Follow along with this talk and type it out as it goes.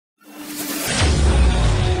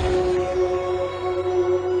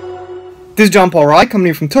This is John Paul Rai coming to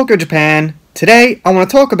you from Tokyo, Japan. Today, I want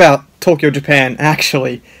to talk about Tokyo, Japan,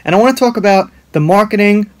 actually. And I want to talk about the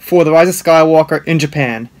marketing for The Rise of Skywalker in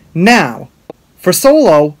Japan. Now, for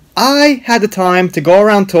Solo, I had the time to go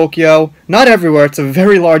around Tokyo, not everywhere, it's a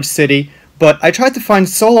very large city, but I tried to find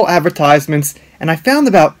Solo advertisements, and I found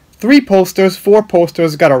about 4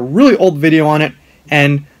 posters, got a really old video on it,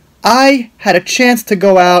 and I had a chance to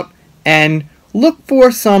go out and look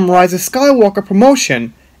for some Rise of Skywalker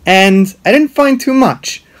promotion, and I didn't find too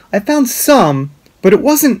much. I found some, but it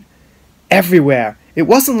wasn't everywhere. It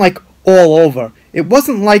wasn't like all over. It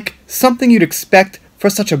wasn't like something you'd expect for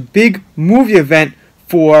such a big movie event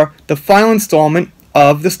for the final installment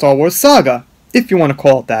of the Star Wars saga, if you want to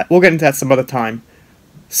call it that. We'll get into that some other time.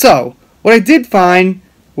 So, what I did find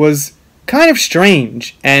was kind of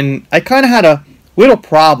strange, and I kind of had a little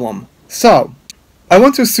problem. So, I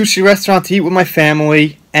went to a sushi restaurant to eat with my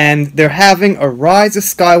family, and they're having a Rise of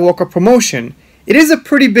Skywalker promotion. It is a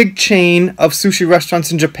pretty big chain of sushi restaurants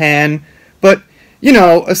in Japan, but, you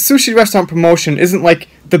know, a sushi restaurant promotion isn't like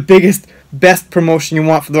the biggest, best promotion you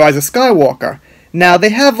want for The Rise of Skywalker. Now, they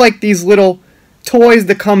have like these little toys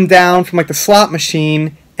that come down from like the slot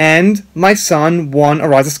machine, and my son won a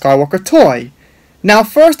Rise of Skywalker toy. Now,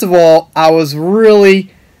 first of all, I was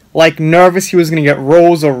really like nervous he was going to get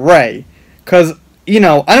Rose or Rey, because, you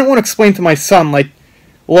know, I didn't want to explain to my son, like,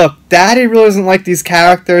 look, Daddy really doesn't like these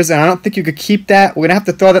characters, and I don't think you could keep that. We're going to have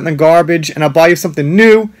to throw that in the garbage, and I'll buy you something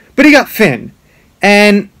new. But he got Finn,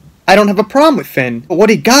 and I don't have a problem with Finn. But what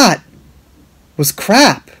he got was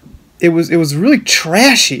crap. It was really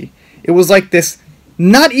trashy. It was like this,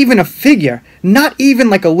 not even a figure, not even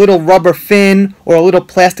like a little rubber Finn or a little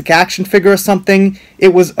plastic action figure or something.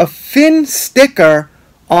 It was a Finn sticker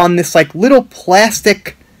on this like little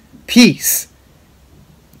plastic piece.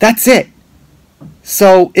 That's it.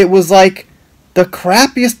 So it was like the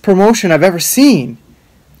crappiest promotion I've ever seen.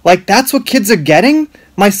 Like, that's what kids are getting?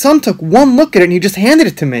 My son took one look at it and he just handed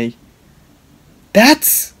it to me.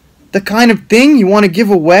 That's the kind of thing you want to give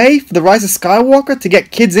away for The Rise of Skywalker to get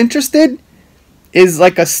kids interested? Is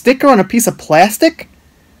like a sticker on a piece of plastic?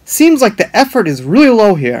 Seems like the effort is really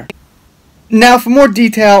low here. Now, for more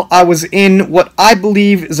detail, I was in what I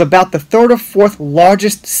believe is about the 3rd or 4th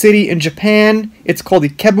largest city in Japan. It's called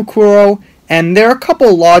Ikebukuro, and there are a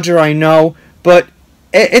couple larger, I know, but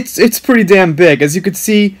it's pretty damn big. As you could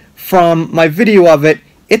see from my video of it,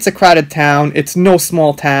 it's a crowded town, it's no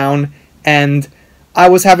small town, and I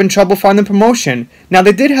was having trouble finding promotion. Now,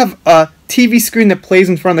 they did have a TV screen that plays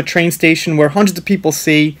in front of the train station where hundreds of people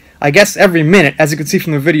see, I guess every minute, as you can see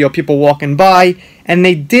from the video, people walking by, and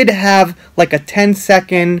they did have like a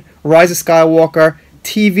 10-second Rise of Skywalker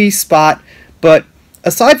TV spot, but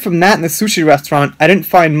aside from that in the sushi restaurant, I didn't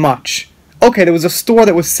find much. Okay, there was a store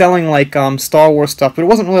that was selling like Star Wars stuff, but it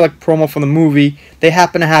wasn't really like promo for the movie. They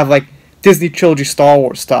happened to have like Disney Trilogy Star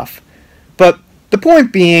Wars stuff. But the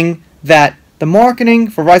point being that the marketing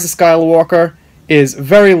for Rise of Skywalker is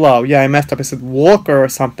very low. Yeah, I messed up. I said Walker or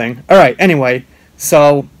something. Alright, anyway,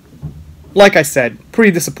 so like I said, pretty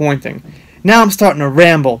disappointing. Now I'm starting to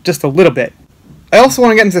ramble just a little bit. I also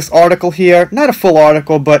want to get into this article here. Not a full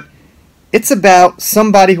article, but it's about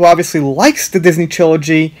somebody who obviously likes the Disney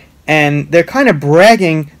Trilogy, and they're kind of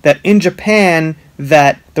bragging that in Japan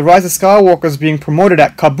that The Rise of Skywalker is being promoted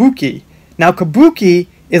at Kabuki. Now, Kabuki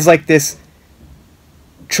is like this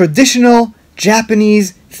traditional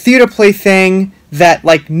Japanese theater play thing that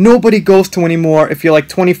like nobody goes to anymore if you're like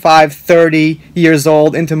 25, 30 years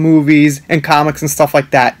old, into movies and comics and stuff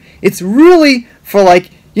like that. It's really for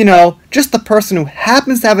like, you know, just the person who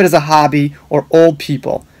happens to have it as a hobby or old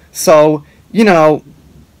people. So, you know,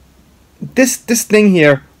 this thing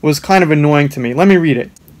here was kind of annoying to me. Let me read it.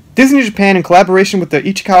 Disney Japan, in collaboration with the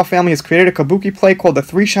Ichikawa family, has created a kabuki play called The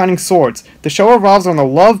Three Shining Swords. The show revolves on the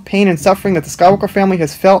love, pain, and suffering that the Skywalker family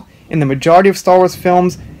has felt in the majority of Star Wars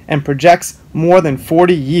films and projects more than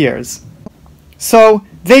 40 years. So,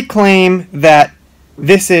 they claim that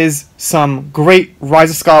this is some great Rise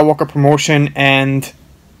of Skywalker promotion, and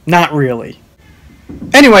not really.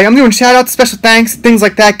 Anyway, I'm doing shoutouts, special thanks, things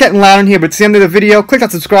like that, getting loud in here, but it's the end of the video. Click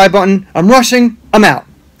that subscribe button. I'm rushing. I'm out.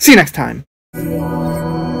 See you next time.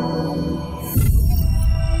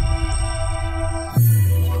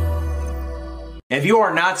 If you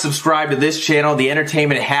are not subscribed to this channel, The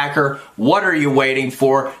Entertainment Hacker, what are you waiting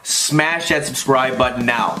for? Smash that subscribe button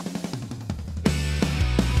now.